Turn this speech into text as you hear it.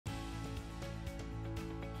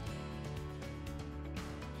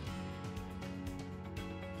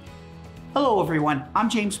Hello everyone, I'm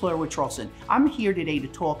James Blair with Traulsen. I'm here today to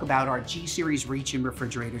talk about our G-Series reach-in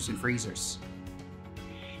refrigerators and freezers.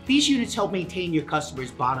 These units help maintain your customers'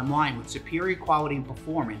 bottom line with superior quality and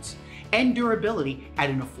performance and durability at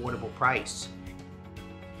an affordable price.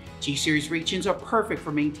 G-Series reach-ins are perfect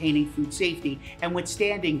for maintaining food safety and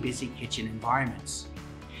withstanding busy kitchen environments.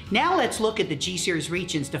 Now let's look at the G-Series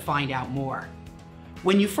reach-ins to find out more.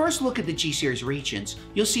 When you first look at the G-Series reach-ins,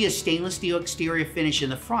 you'll see a stainless steel exterior finish in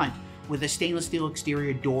the front with a stainless steel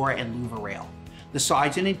exterior door and louver rail. The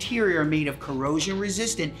sides and interior are made of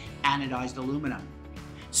corrosion-resistant anodized aluminum.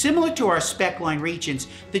 Similar to our spec line reach-ins,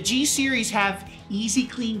 the G-Series have easy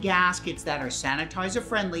clean gaskets that are sanitizer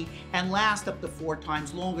friendly and last up to 4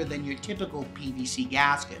 times longer than your typical PVC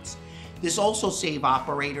gaskets. This also saves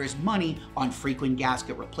operators money on frequent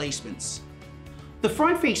gasket replacements. The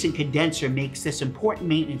front-facing condenser makes this important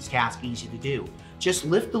maintenance task easy to do. Just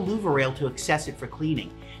lift the louver rail to access it for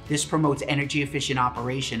cleaning. This promotes energy-efficient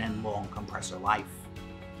operation and long compressor life.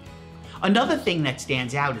 Another thing that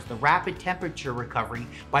stands out is the rapid temperature recovery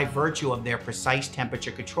by virtue of their precise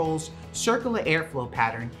temperature controls, circular airflow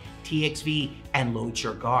pattern, TXV, and load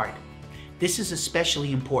sure guard. This is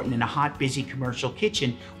especially important in a hot, busy commercial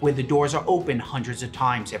kitchen where the doors are open hundreds of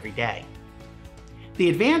times every day. The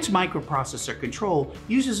advanced microprocessor control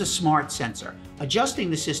uses a smart sensor, adjusting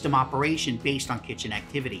the system operation based on kitchen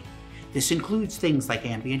activity. This includes things like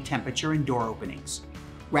ambient temperature and door openings.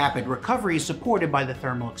 Rapid recovery is supported by the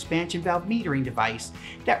thermal expansion valve metering device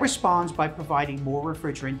that responds by providing more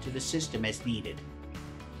refrigerant to the system as needed.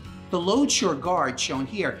 The load sure guard shown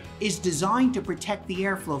here is designed to protect the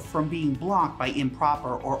airflow from being blocked by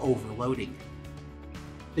improper or overloading.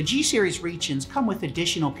 The G-Series reach-ins come with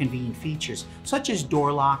additional convenient features such as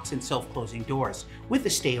door locks and self-closing doors with the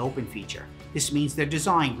stay open feature. This means they're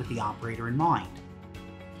designed with the operator in mind.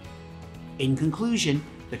 In conclusion,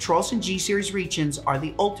 the Traulsen G-Series reach-ins are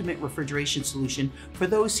the ultimate refrigeration solution for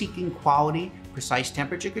those seeking quality, precise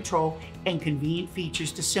temperature control, and convenient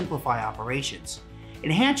features to simplify operations.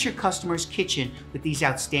 Enhance your customer's kitchen with these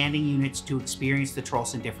outstanding units to experience the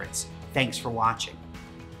Traulsen difference. Thanks for watching.